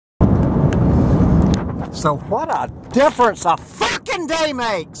So what a difference a fucking day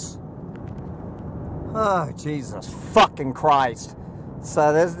makes. Oh, Jesus fucking Christ.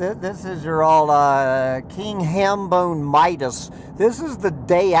 So this is your old King Hambone Midas. This is the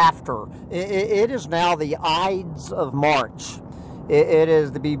day after. It is now the Ides of March. It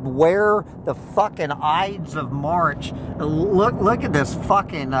is the beware the fucking Ides of March. Look at this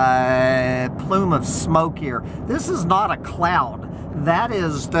fucking plume of smoke here. This is not a cloud. That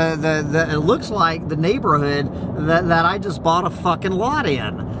is it looks like the neighborhood that I just bought a fucking lot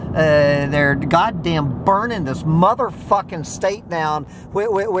in. They're goddamn burning this motherfucking state down,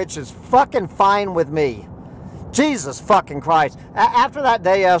 which is fucking fine with me. Jesus fucking Christ. After that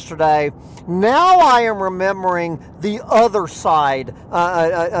day yesterday, now I am remembering the other side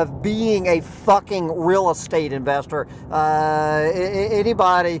of being a fucking real estate investor.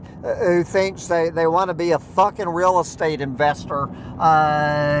 Anybody who thinks they want to be a fucking real estate investor,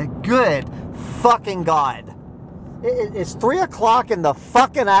 good fucking God. It's 3 o'clock in the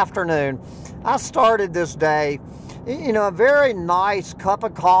fucking afternoon. I started this day, you know, a very nice cup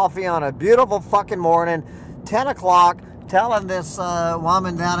of coffee on a beautiful fucking morning. 10 o'clock, telling this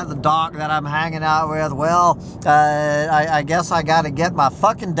woman down at the dock that I'm hanging out with, well, I guess I got to get my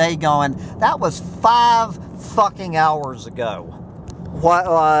fucking day going. That was 5 fucking hours ago. What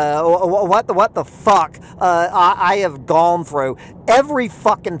the fuck I have gone through. Every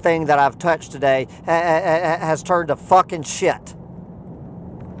fucking thing that I've touched today has turned to fucking shit.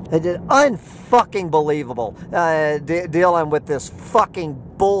 It is unfucking believable dealing with this fucking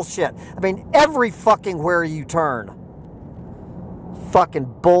bullshit. I mean, every fucking where you turn,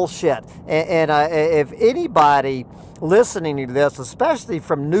 fucking bullshit. And if anybody listening to this, especially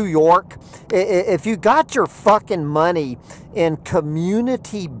from New York, if you got your fucking money in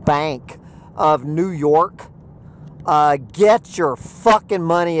Community Bank of New York, get your fucking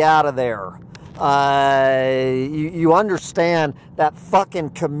money out of there. You understand that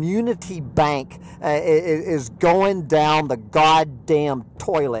fucking Community Bank is going down the goddamn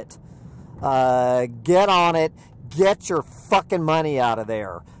toilet. Get on it. Get your fucking money out of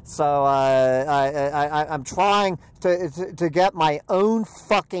there. So I'm trying to get my own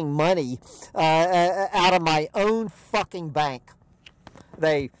fucking money out of my own fucking bank.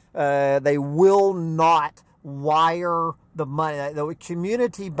 They will not wire the money. The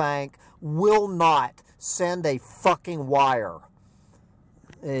Community Bank will not send a fucking wire.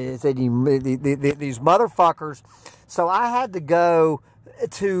 These motherfuckers. So I had to go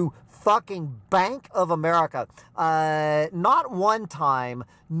to fucking Bank of America. Not one time,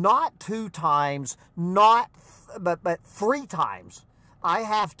 not 2 times, but 3 times. I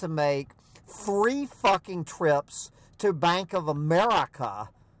have to make 3 fucking trips to Bank of America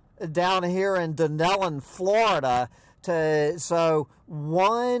down here in Dunellen, Florida. So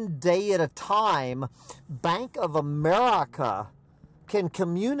one day at a time, Bank of America can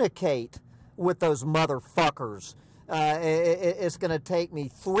communicate with those motherfuckers. It's going to take me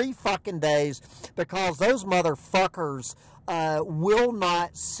 3 fucking days because those motherfuckers will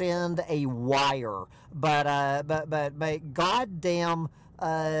not send a wire. But make goddamn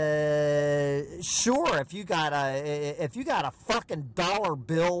sure if you got a fucking dollar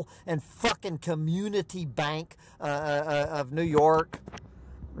bill and fucking Community Bank of New York.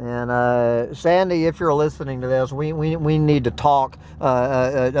 And Sandy, if you're listening to this, we need to talk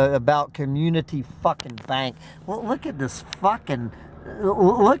about Community fucking Bank. Well, look at this fucking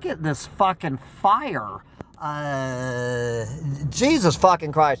fire. Jesus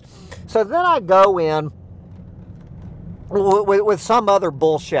fucking Christ. So then I go in with some other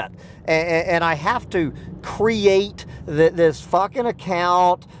bullshit, and I have to create this fucking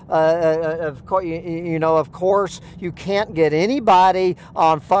account. Of course, of course, you can't get anybody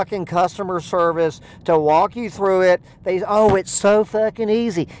on fucking customer service to walk you through it. It's so fucking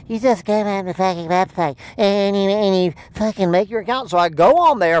easy. You just go on the fucking website and you fucking make your account. So I go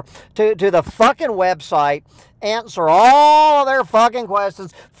on there to the fucking website, answer all of their fucking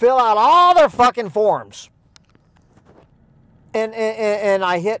questions, fill out all their fucking forms. And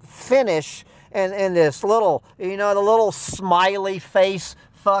I hit finish, and this little, the little smiley face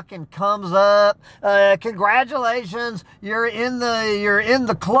fucking comes up. Congratulations, you're in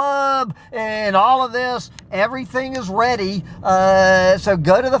the club, and all of this. Everything is ready. So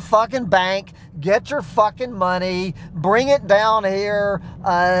go to the fucking bank, get your fucking money, bring it down here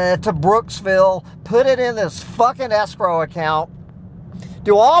to Brooksville, put it in this fucking escrow account.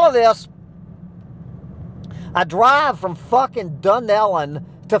 Do all of this. I drive from fucking Dunellen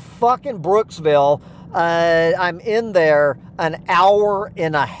to fucking Brooksville. I'm in there an hour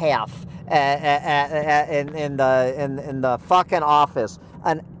and a half in the fucking office.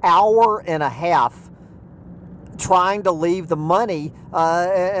 An hour and a half trying to leave the money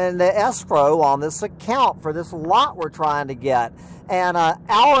and the escrow on this account for this lot we're trying to get. And an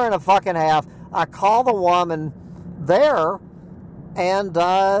hour and a fucking half, I call the woman there and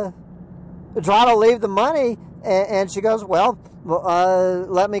try to leave the money, and she goes, well,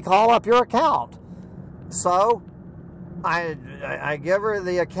 let me call up your account. So I give her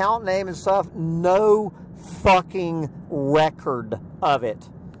the account name and stuff. No fucking record of it.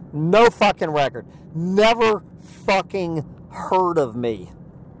 No fucking record. Never fucking heard of me.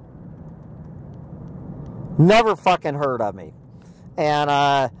 Never fucking heard of me.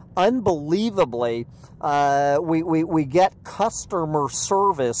 And unbelievably, we get customer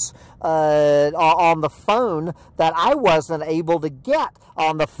service on the phone that I wasn't able to get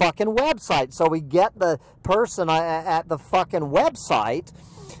on the fucking website. So we get the person at the fucking website,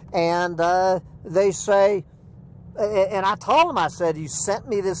 and they say, and I told them, I said, you sent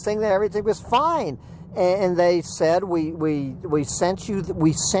me this thing that everything was fine. And they said, we sent you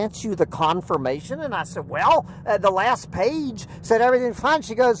the confirmation. And I said, well, the last page said everything's fine.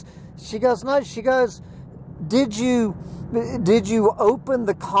 She goes, no. She goes, did you open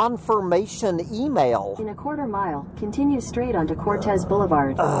the confirmation email? In a quarter mile, continue straight onto Cortez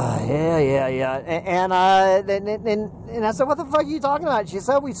Boulevard. Yeah. And I said, what the fuck are you talking about? She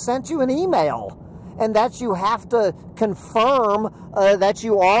said, we sent you an email. And that you have to confirm that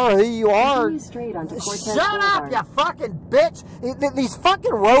you are who you are. Continue straight onto Cortez Shut Boulevard. up, you fucking bitch. These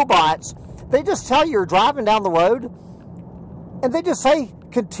fucking robots, they just tell you you're driving down the road, and they just say,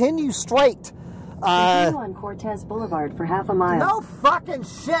 continue straight. Continue on Cortez Boulevard for half a mile. No fucking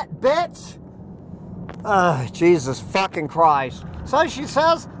shit, bitch. Jesus fucking Christ. So she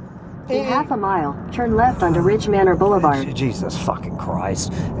says, in half a mile, turn left onto Ridge Manor Boulevard. Jesus fucking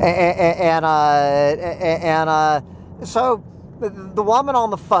Christ. So the woman on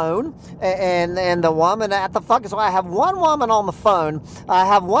the phone and the woman at the fucking, so I have one woman on the phone, I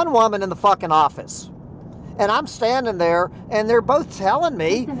have one woman in the fucking office. And I'm standing there, and they're both telling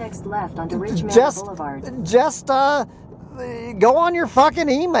me, take the next left onto Ridge Manor Boulevard. Just go on your fucking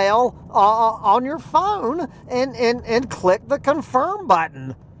email on your phone and click the confirm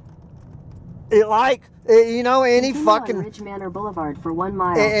button. Like, you know, any fucking on Ridge Manor Boulevard for 1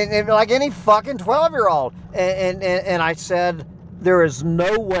 mile. And like any fucking 12-year-old. And I said, there is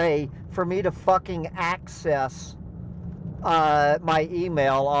no way for me to fucking access my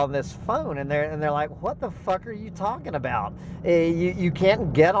email on this phone. And they're like, what the fuck are you talking about? You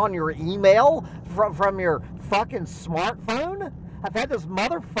can't get on your email from your fucking smartphone? I've had this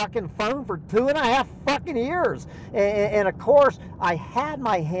motherfucking phone for 2.5 fucking years. And of course, I had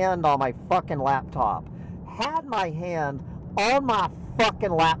my hand on my fucking laptop. Had my hand on my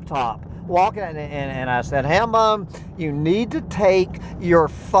fucking laptop. Walking, and I said, Hambone, you need to take your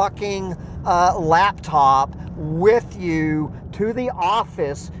fucking laptop with you to the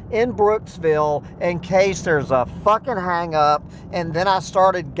office in Brooksville in case there's a fucking hang up. And then I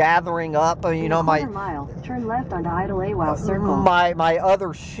started gathering up, you know, my mile, turn left onto Idle AWOW Circle. My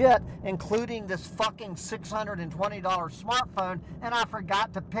other shit, including this fucking $620 smartphone, and I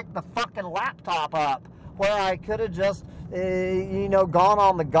forgot to pick the fucking laptop up, where I could have just you know, gone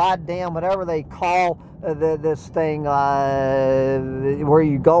on the goddamn whatever they call this thing where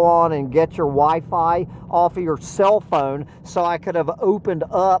you go on and get your Wi-Fi off of your cell phone, so I could have opened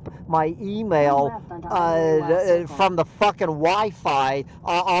up my email from the fucking Wi-Fi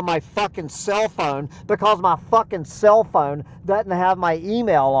on my fucking cell phone, because my fucking cell phone doesn't have my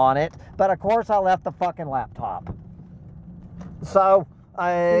email on it. But of course I left the fucking laptop. So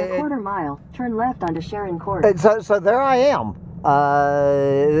in a quarter mile, turn left onto Sharon Court. So there I am.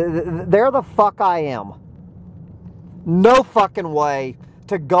 There the fuck I am. No fucking way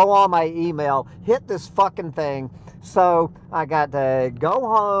to go on my email, hit this fucking thing. So I got to go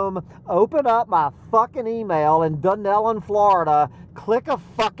home, open up my fucking email in Dunellen, Florida, click a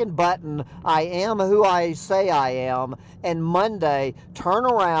fucking button, I am who I say I am, and Monday turn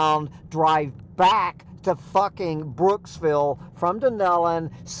around, drive back to fucking Brooksville from Dunellen,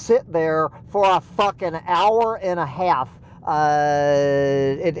 sit there for a fucking hour and a half.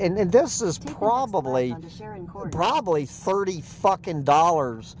 And this is probably $30 fucking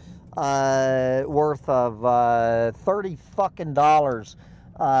dollars worth of $30 fucking dollars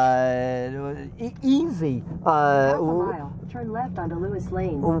easy. Half a mile, turn left onto Lewis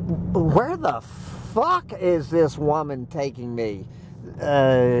Lane. Where the fuck is this woman taking me?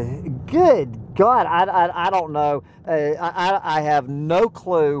 Good God, I don't know. I have no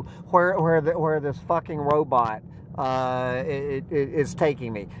clue where this fucking robot is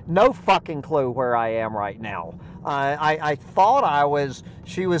taking me. No fucking clue where I am right now. I thought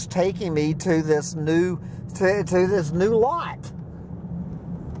she was taking me to this new lot.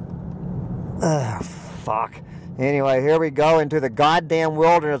 Ugh, fuck. Anyway, here we go into the goddamn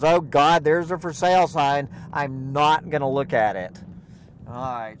wilderness. Oh God, there's a for sale sign. I'm not gonna look at it. All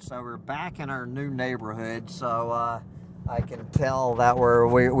right, so we're back in our new neighborhood. So I can tell that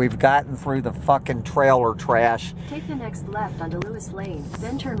we've gotten through the fucking trailer trash. Take the next left onto Lewis Lane,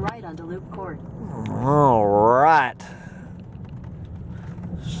 then turn right onto Loop Court. All right.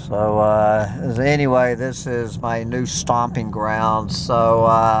 So anyway, this is my new stomping ground.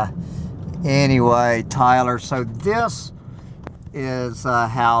 So anyway, Tyler, so this is a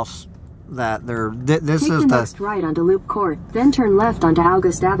house that this Take is the next right onto Loop Court, then turn left onto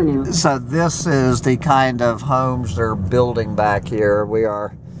August Avenue. So this is the kind of homes they're building back here. We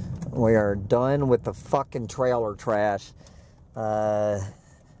are done with the fucking trailer trash.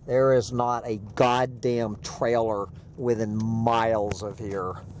 There is not a goddamn trailer within miles of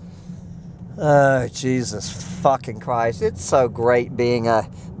here. Oh, Jesus fucking Christ. It's so great being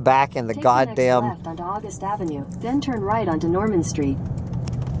back in the Take goddamn... the next left onto August Avenue, then turn right onto Norman Street.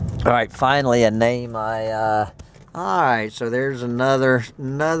 All right, finally a name all right, so there's another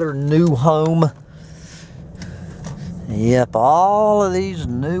new home. Yep, all of these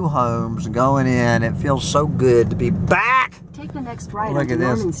new homes going in. It feels so good to be back. Take the next right onto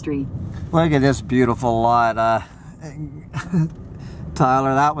Norman Street. Look at this beautiful lot.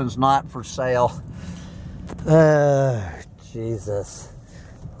 Tyler, that one's not for sale. Jesus.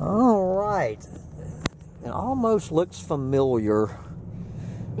 All right. It almost looks familiar.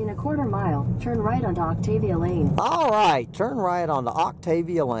 In a quarter mile, turn right onto Octavia Lane. All right, turn right onto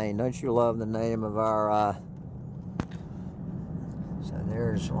Octavia Lane. Don't you love the name of our... So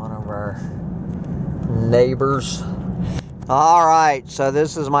there's one of our neighbors. All right, so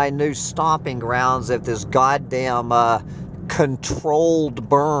this is my new stomping grounds if this goddamn controlled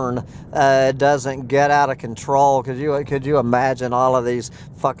burn doesn't get out of control. Could you imagine all of these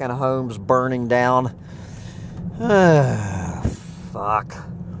fucking homes burning down? Fuck.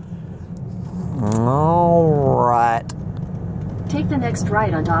 All right. Take the next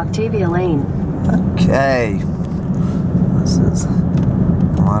right onto Octavia Lane. Okay. This is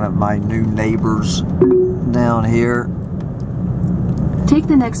one of my new neighbors down here. Take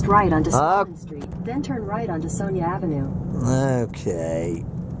the next right onto Stillman Street, then turn right onto Sonia Avenue. Okay.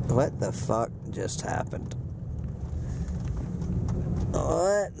 What the fuck just happened?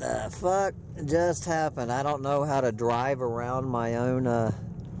 What the fuck just happened? I don't know how to drive around my own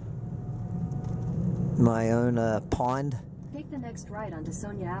pond. Take the next right onto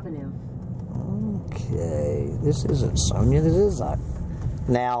Sonia Avenue. Okay, this isn't Sonia. This is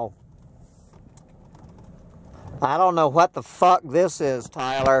now. I don't know what the fuck this is,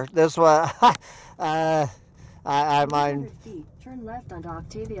 Tyler. This was. I'm. Feet. Turn left onto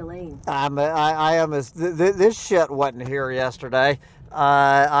Octavia Lane. This shit wasn't here yesterday.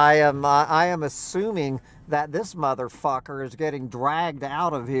 I am assuming that this motherfucker is getting dragged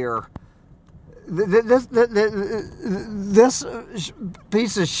out of here. This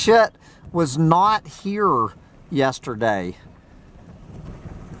piece of shit was not here yesterday.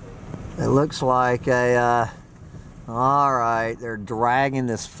 It looks like a, all right, they're dragging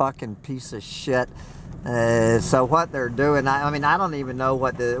this fucking piece of shit. So what they're doing, I mean, I don't even know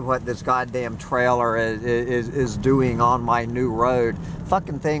what this goddamn trailer is doing on my new road.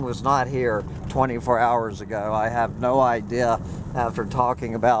 Fucking thing was not here 24 hours ago. I have no idea after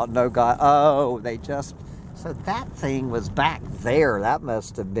talking about so that thing was back there. That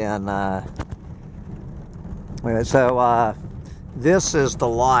must have been, this is the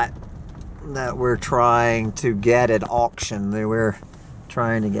lot that we're trying to get at auction. We're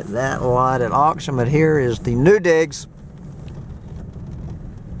trying to get that lot at auction, but here is the new digs.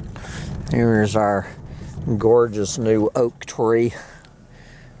 Here is our gorgeous new oak tree.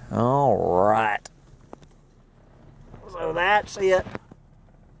 All right. So that's it.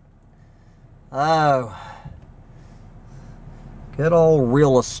 Oh. Good old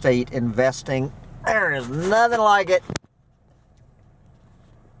real estate investing. There is nothing like it.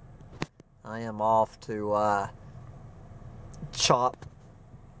 I am off to chop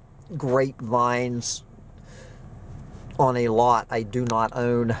grapevines on a lot I do not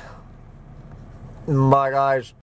own. Bye, guys.